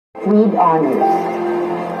with honors.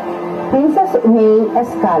 Princess May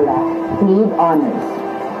Escala with honors.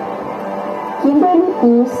 Kimberly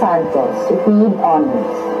P. Santos with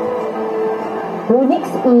honors. Runix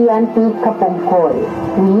Ian P. Kapongkoy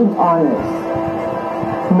with honors.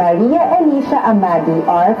 Maria Alicia Amadi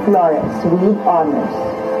R. Flores with honors.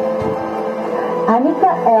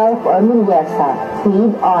 Anika L. Formuliesa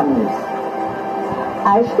with honors.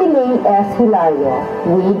 Ashley S. Hilario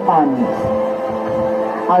with honors.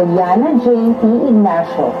 Aliana Jane P.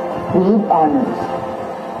 Ignacio with honors.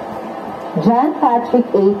 John Patrick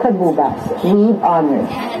A. Cabubas with honors.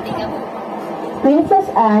 Princess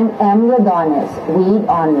Anne M. Rodones with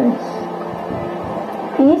honors.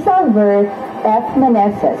 Chris Albert F.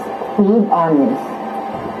 Meneses with honors.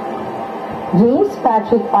 James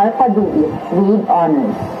Patrick R. Paduit with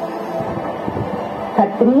honors.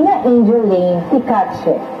 Katrina Angel Lane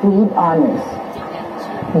Picache with honors.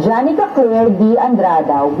 Janica Claire D.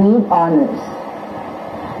 Andrada with honors.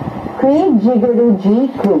 Craig Jigaru G.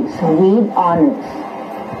 Cruz with honors.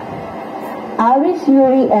 Aris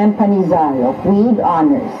Yuri M. Panizaro with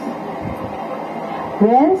honors.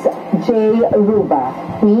 Renz J. Ruba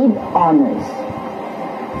with honors.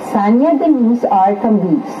 Sanya Denise R.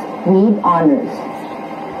 Cambis with honors.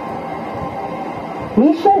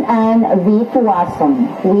 Rishan Ann V. Tuason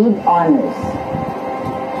with honors.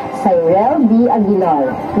 Cyril B. Aguilar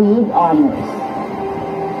with honors.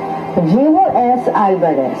 Jiwo S.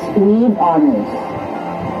 Alvarez with honors.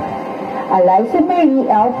 Eliza Marie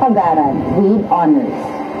L. Pagaran with honors.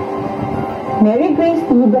 Mary Grace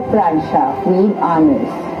T. De Francia with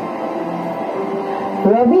honors.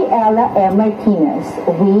 Robbie Ella M. Martinez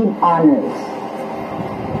with honors.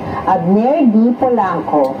 Abner D.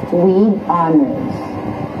 Polanco with honors.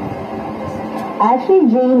 Ashley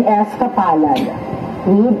Jane S. Kapalad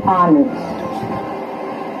with honors.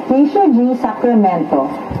 Tricia G. Sacramento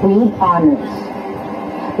with honors.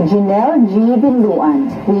 Janelle G. Binluan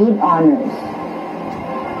with honors.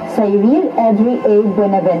 Cyril Edri A.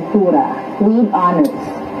 Buenaventura with honors.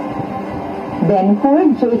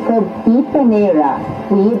 Benhur Jacob P. Penera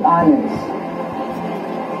with honors.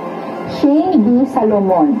 Shane D.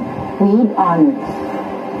 Salomon with honors.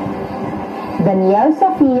 Danielle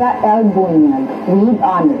Sofia L. Bunyag with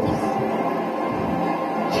honors.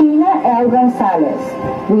 China L. Gonzalez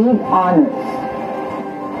with honors.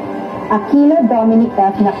 Aquila Dominic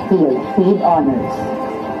F. Nakil with honors.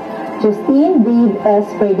 Justine Dave S.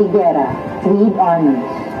 Perdiguera with honors.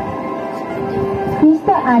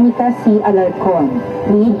 Krista Anika C. Alarcon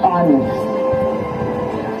with honors.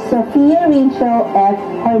 Sophia Rincho F.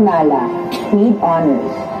 Hornala with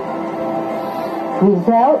honors.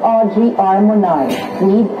 Rizal Audrey R. Monar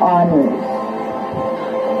with honors.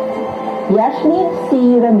 Yashlin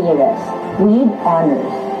C. Ramirez with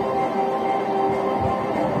honors.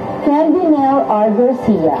 Candy Nell R.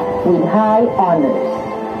 Garcia with high honors.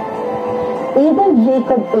 Aidan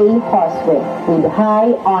Jacob A. Hosway with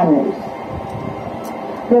high honors.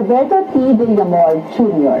 Roberto T. Villamor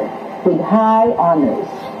Jr. with high honors.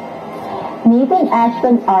 Nathan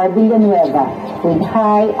Ashton R. Villanueva with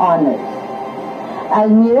high honors.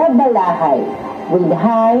 Almira Balahay with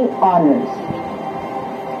high honors.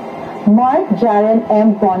 Mark Jaren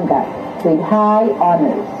M. Bongat with high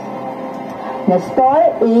honors.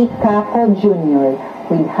 Nestor A. Caco Jr.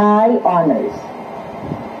 with high honors.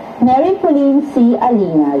 Mary Pauline C.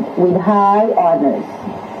 Alingad with high honors.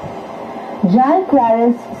 John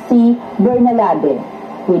Clarence C. Bernalade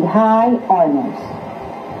with high honors.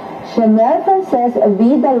 Chanel Frances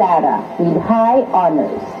V. Dalara with high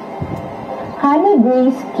honors. Hannah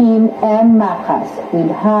Grace Kim M. Macas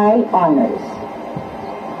with high honors.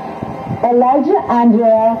 Elijah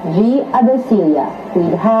Andrea G. Abasilia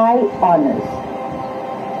with high honors.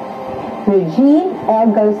 Regine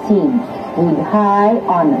L. Garcin with high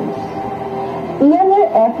honors. Ianer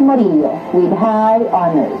F. Morillo with high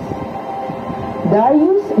honors.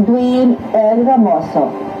 Darius Dwayne L. Ramoso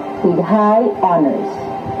with high honors.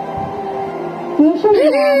 Tricia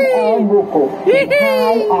L. Bucu with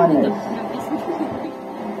high honors.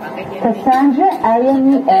 Cassandra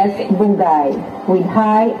Ariane S. Bungay with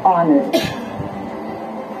high honors.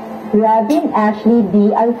 Robin Ashley D.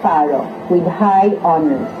 Alfaro with high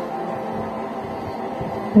honors.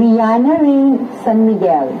 Rihanna Rain San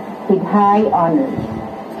Miguel with high honors.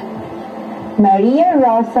 Maria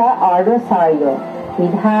Rosa R. Rosario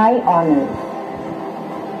with high honors.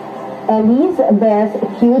 Elise Bess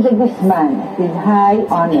Q. de Guzman with high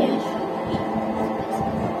honors.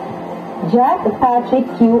 Jack Patrick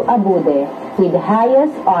Q. Abude with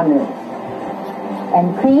highest honors.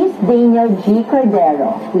 And Chris Daniel G.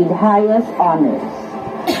 Cordero with highest honors.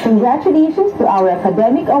 Congratulations to our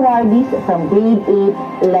academic awardees from grade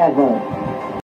 8 level.